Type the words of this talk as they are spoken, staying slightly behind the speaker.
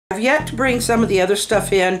yet to bring some of the other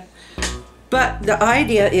stuff in, but the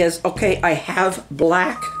idea is, okay, I have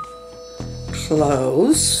black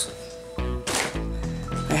clothes.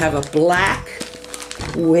 I have a black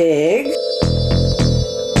wig.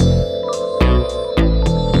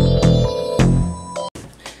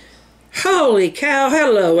 Holy cow,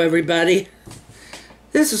 hello everybody.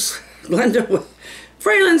 This is Glenda with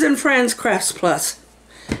Fralins and Friends Crafts Plus.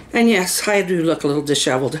 And yes, I do look a little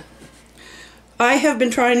disheveled. I have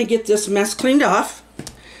been trying to get this mess cleaned off,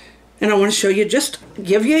 and I want to show you, just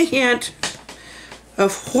give you a hint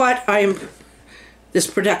of what this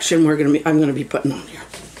production I'm going to be putting on here.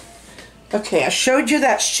 Okay, I showed you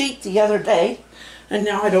that sheet the other day, and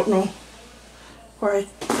now I don't know where I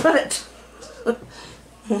put it.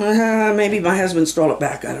 Maybe my husband stole it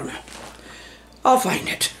back, I don't know. I'll find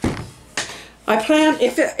it. I plan,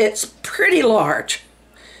 if it's pretty large,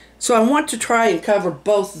 so I want to try and cover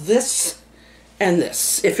both this and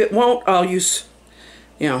this. If it won't, I'll use,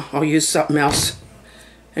 I'll use something else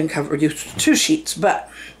and cover you 2 sheets, but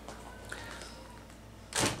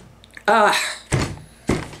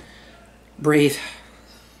breathe.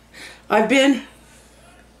 I've been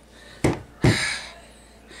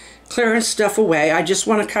clearing stuff away. I just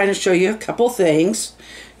want to kind of show you a couple things.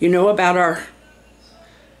 You know about our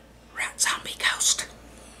rat zombie ghost.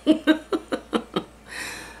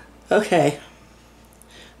 Okay.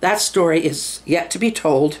 That story is yet to be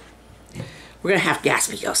told. We're going to have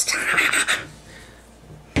Gaspy Ghost.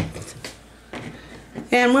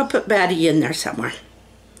 And we'll put Batty in there somewhere.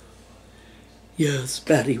 Yes,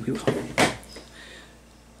 Batty we will.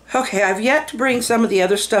 Okay, I've yet to bring some of the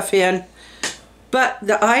other stuff in. But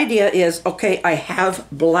the idea is, okay, I have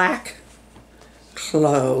black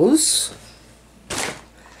clothes.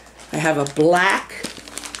 I have a black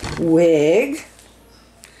wig.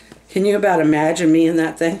 Can you about imagine me in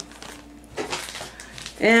that thing?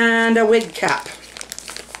 And a wig cap.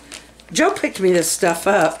 Joe picked me this stuff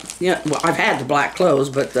up. Well, I've had the black clothes,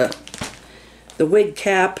 but the wig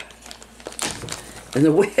cap and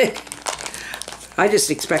the wig. I just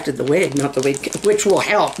expected the wig, not the wig, which will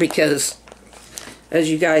help because, as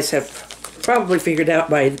you guys have probably figured out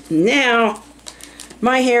by now,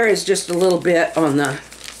 my hair is just a little bit on the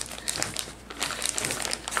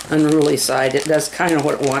unruly side. It does kind of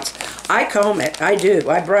what it wants. I comb it. I do.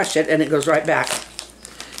 I brush it, and it goes right back.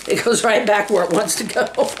 It goes right back where it wants to go.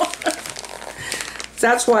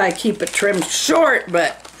 That's why I keep it trimmed short,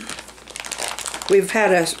 but we've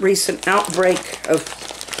had a recent outbreak of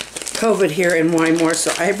COVID here in Wymore,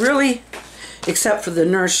 so I really, except for the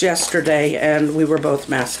nurse yesterday, and we were both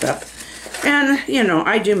masked up. And,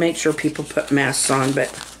 I do make sure people put masks on,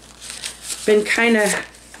 but been kind of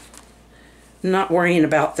not worrying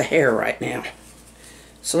about the hair right now.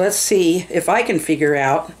 So let's see if I can figure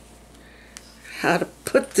out how to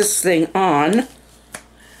put this thing on.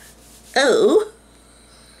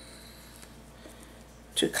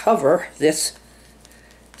 To cover this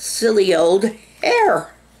silly old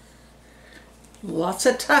hair. Lots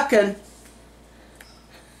of tucking.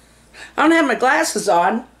 I don't have my glasses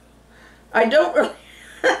on. I don't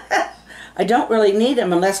really need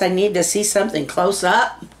them unless I need to see something close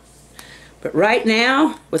up. But right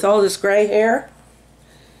now, with all this gray hair,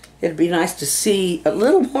 it'd be nice to see a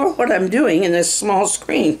little more what I'm doing in this small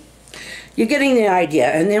screen. You're getting the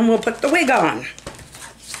idea, and then we'll put the wig on.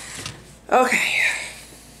 Okay.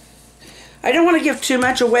 I don't want to give too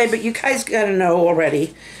much away, but you guys gotta know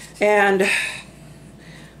already. And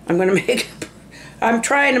I'm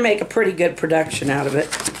trying to make a pretty good production out of it.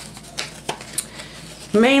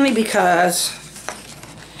 Mainly because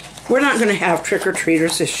we're not going to have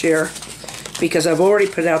trick-or-treaters this year, because I've already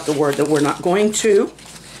put out the word that we're not going to,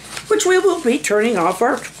 which we will be turning off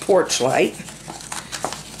our porch light.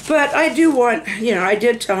 But I do want, I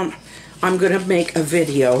did tell them I'm going to make a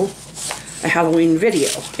video, a Halloween video,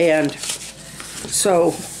 and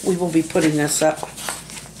so we will be putting this up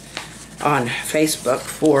on Facebook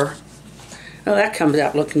for, oh, that comes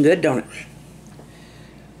out looking good, don't it?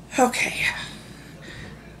 Okay.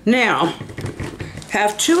 Now,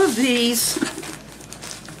 have two of these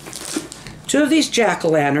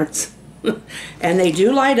jack-o'-lanterns, and they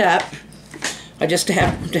do light up. I just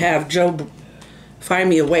have to have Joe find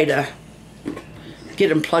me a way to get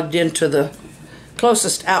them plugged into the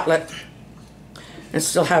closest outlet and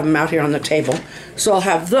still have them out here on the table. So I'll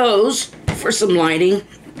have those for some lighting.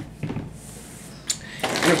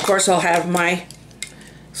 And of course I'll have my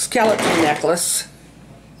skeleton necklace.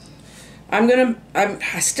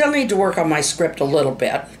 I still need to work on my script a little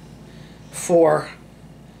bit for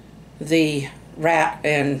the rat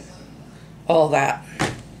and all that.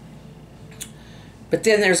 But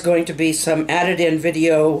then there's going to be some added in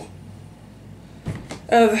video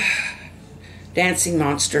of dancing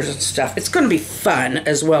monsters and stuff. It's going to be fun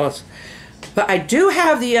as well as, but I do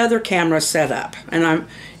have the other camera set up, and I'm,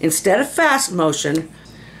 instead of fast motion,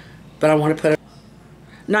 but I want to put a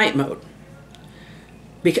night mode.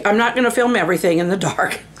 Because I'm not going to film everything in the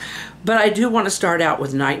dark, but I do want to start out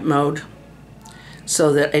with night mode,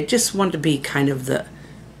 so that I just want to be kind of the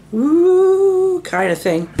ooh kind of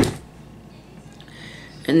thing.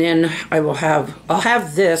 And then I'll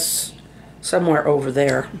have this somewhere over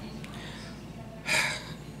there.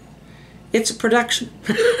 It's a production.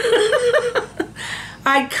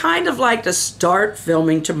 I'd kind of like to start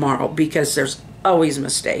filming tomorrow because there's always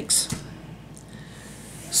mistakes.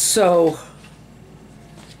 So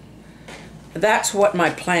that's what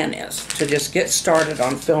my plan is, to just get started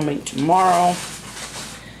on filming tomorrow.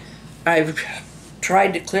 I've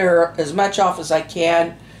tried to clear as much off as I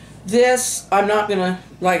can. This, I'm not gonna,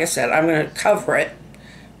 like I said, I'm gonna cover it,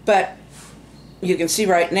 but you can see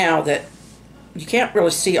right now that you can't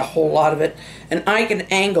really see a whole lot of it, and I can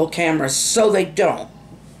angle cameras so they don't.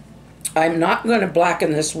 I'm not going to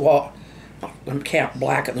blacken this wall. I can't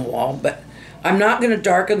blacken the wall, but I'm not going to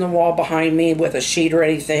darken the wall behind me with a sheet or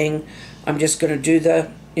anything. I'm just going to do the,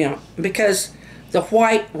 you know, because the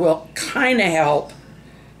white will kind of help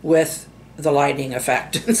with the lighting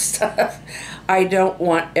effect and stuff. I don't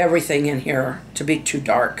want everything in here to be too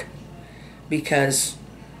dark because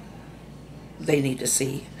they need to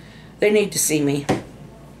see. They need to see me.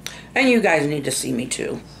 And you guys need to see me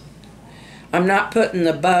too. I'm not putting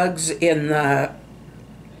the bugs in the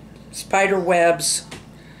spider webs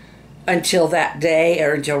until that day,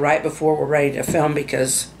 or until right before we're ready to film,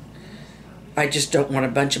 because I just don't want a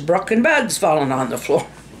bunch of broken bugs falling on the floor.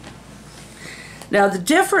 Now the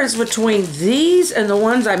difference between these and the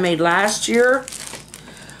ones I made last year,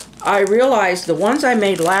 I realized the ones I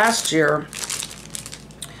made last year,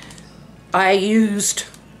 I used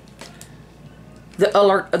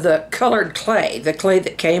the colored clay, the clay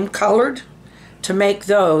that came colored, to make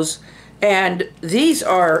those. And these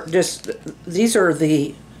are just, these are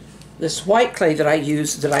this white clay that I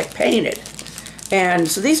used that I painted. And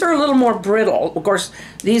so these are a little more brittle. Of course,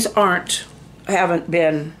 these haven't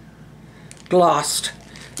been glossed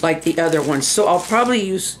like the other ones. So I'll probably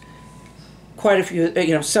use quite a few,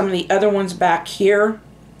 you know, some of the other ones back here,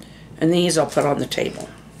 and these I'll put on the table.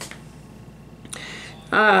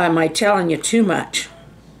 Am I telling you too much?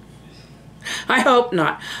 I hope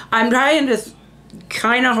not. I'm trying to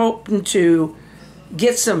kind of hoping to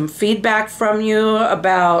get some feedback from you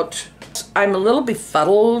about, I'm a little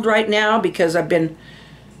befuddled right now because I've been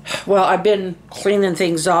cleaning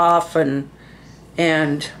things off and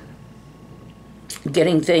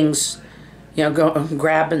getting things, you know,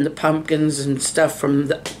 grabbing the pumpkins and stuff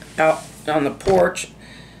from out on the porch.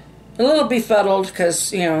 A little befuddled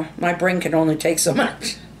because, you know, my brain can only take so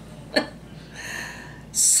much.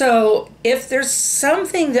 So if there's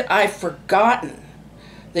something that I've forgotten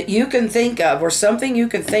that you can think of, or something you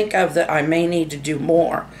can think of that I may need to do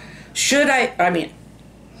more, I mean,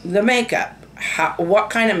 the makeup, what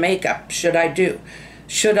kind of makeup should I do?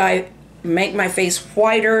 Should I make my face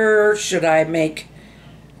whiter? Should I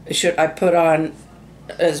put on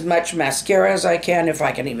as much mascara as I can, if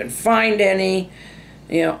I can even find any?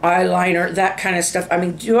 You know, eyeliner, that kind of stuff. I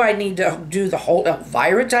mean, do I need to do the whole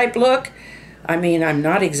Elvira type look? I mean, I'm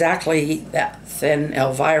not exactly that thin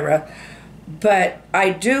Elvira, but I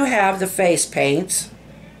do have the face paints.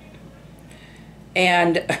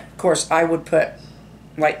 And of course, I would put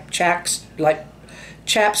like chapstick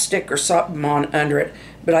or something on under it,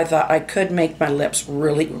 but I thought I could make my lips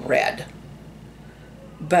really red.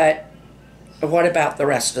 But what about the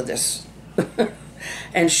rest of this?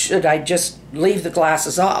 And should I just leave the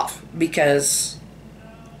glasses off because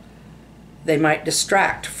they might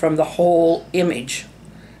distract from the whole image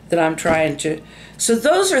that I'm trying to... So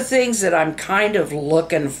those are things that I'm kind of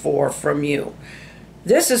looking for from you.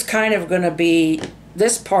 This is kind of going to be...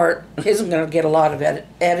 This part isn't going to get a lot of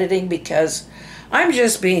editing because I'm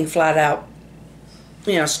just being flat out,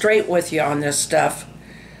 you know, straight with you on this stuff.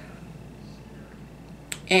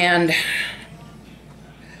 And...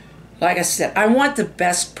 like I said, I want the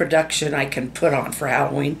best production I can put on for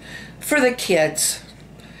Halloween for the kids,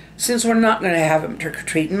 since we're not going to have them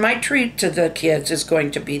trick-or-treat. And my treat to the kids is going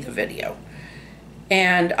to be the video.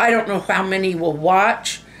 And I don't know how many will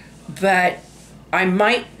watch, but I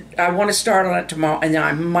want to start on it tomorrow, and then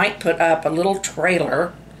I might put up a little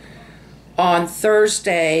trailer on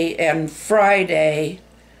Thursday and Friday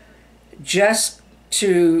just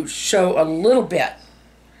to show a little bit.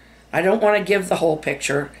 I don't want to give the whole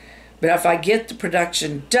picture. But if I get the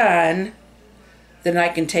production done, then I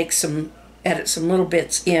can edit some little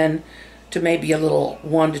bits in to maybe a little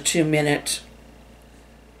 1 to 2 minute,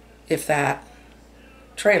 if that,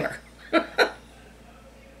 trailer.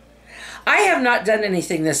 I have not done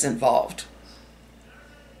anything this involved.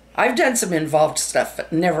 I've done some involved stuff,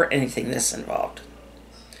 but never anything this involved.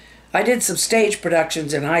 I did some stage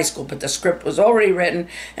productions in high school, but the script was already written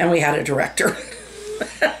and we had a director.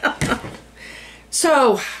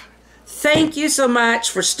 So, thank you so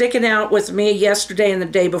much for sticking out with me yesterday and the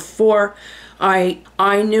day before. I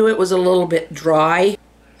knew it was a little bit dry.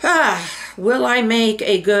 Will I make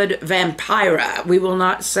a good vampira? We will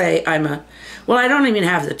not say I'm a... Well, I don't even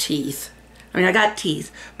have the teeth. I mean, I got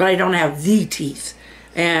teeth, but I don't have the teeth.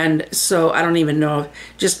 And so I don't even know.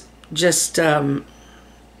 Just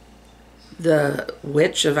the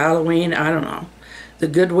witch of Halloween, I don't know. The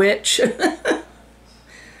good witch.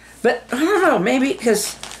 But I don't know, maybe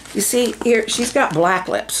because, you see, here, she's got black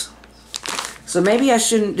lips. So maybe I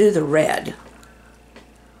shouldn't do the red.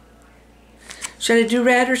 Should I do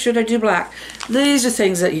red or should I do black? These are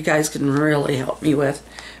things that you guys can really help me with.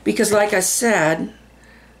 Because like I said,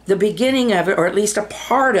 the beginning of it, or at least a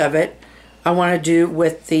part of it, I want to do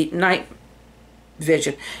with the night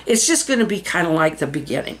vision. It's just going to be kind of like the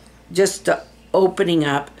beginning. Just the opening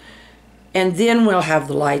up. And then we'll have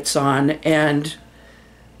the lights on.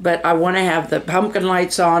 But I want to have the pumpkin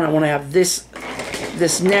lights on. I want to have this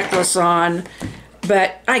necklace on.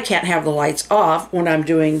 But I can't have the lights off when I'm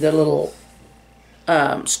doing the little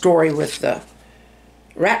story with the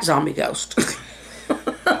rat zombie ghost.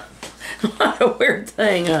 What a weird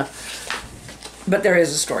thing. But there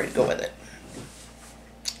is a story to go with it.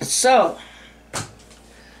 So,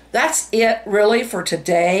 that's it really for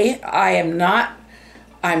today.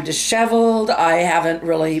 I'm disheveled. I haven't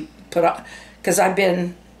really put on, because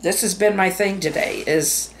this has been my thing today,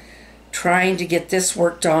 is trying to get this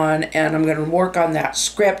worked on, and I'm going to work on that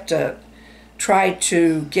script to try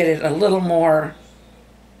to get it a little more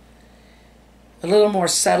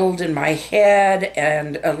settled in my head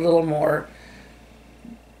and a little more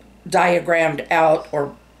diagrammed out,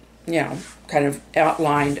 or, you know, kind of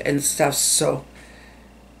outlined and stuff. So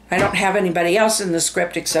I don't have anybody else in the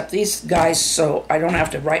script except these guys, so I don't have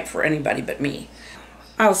to write for anybody but me.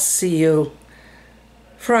 I'll see you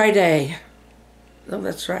Friday. Oh,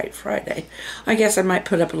 that's right, Friday. I guess I might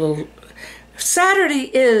put up a little...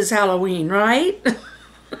 Saturday is Halloween, right?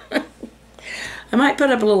 I might put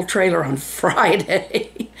up a little trailer on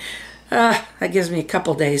Friday. That gives me a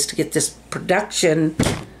couple days to get this production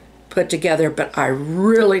put together, but I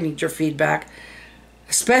really need your feedback,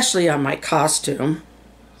 especially on my costume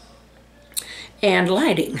and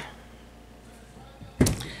lighting.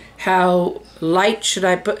 How light should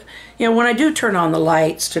I put? You know, when I do turn on the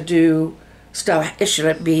lights to do stuff, should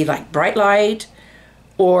it be like bright light,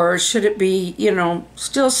 or should it be, you know,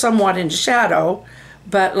 still somewhat in shadow,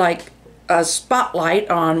 but like a spotlight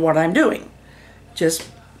on what I'm doing? Just,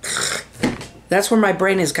 that's where my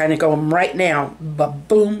brain is kind of going right now.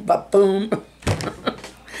 Ba-boom, ba-boom.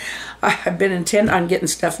 I've been intent on getting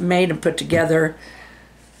stuff made and put together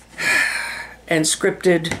and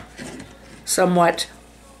scripted somewhat.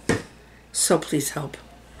 So please help.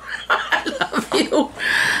 I love you.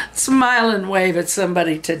 Smile and wave at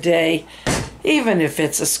somebody today, even if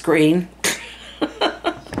it's a screen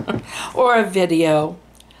or a video.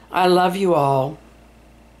 I love you all.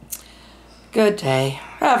 Good day.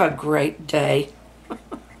 Have a great day.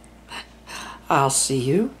 I'll see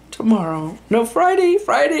you tomorrow. No, Friday.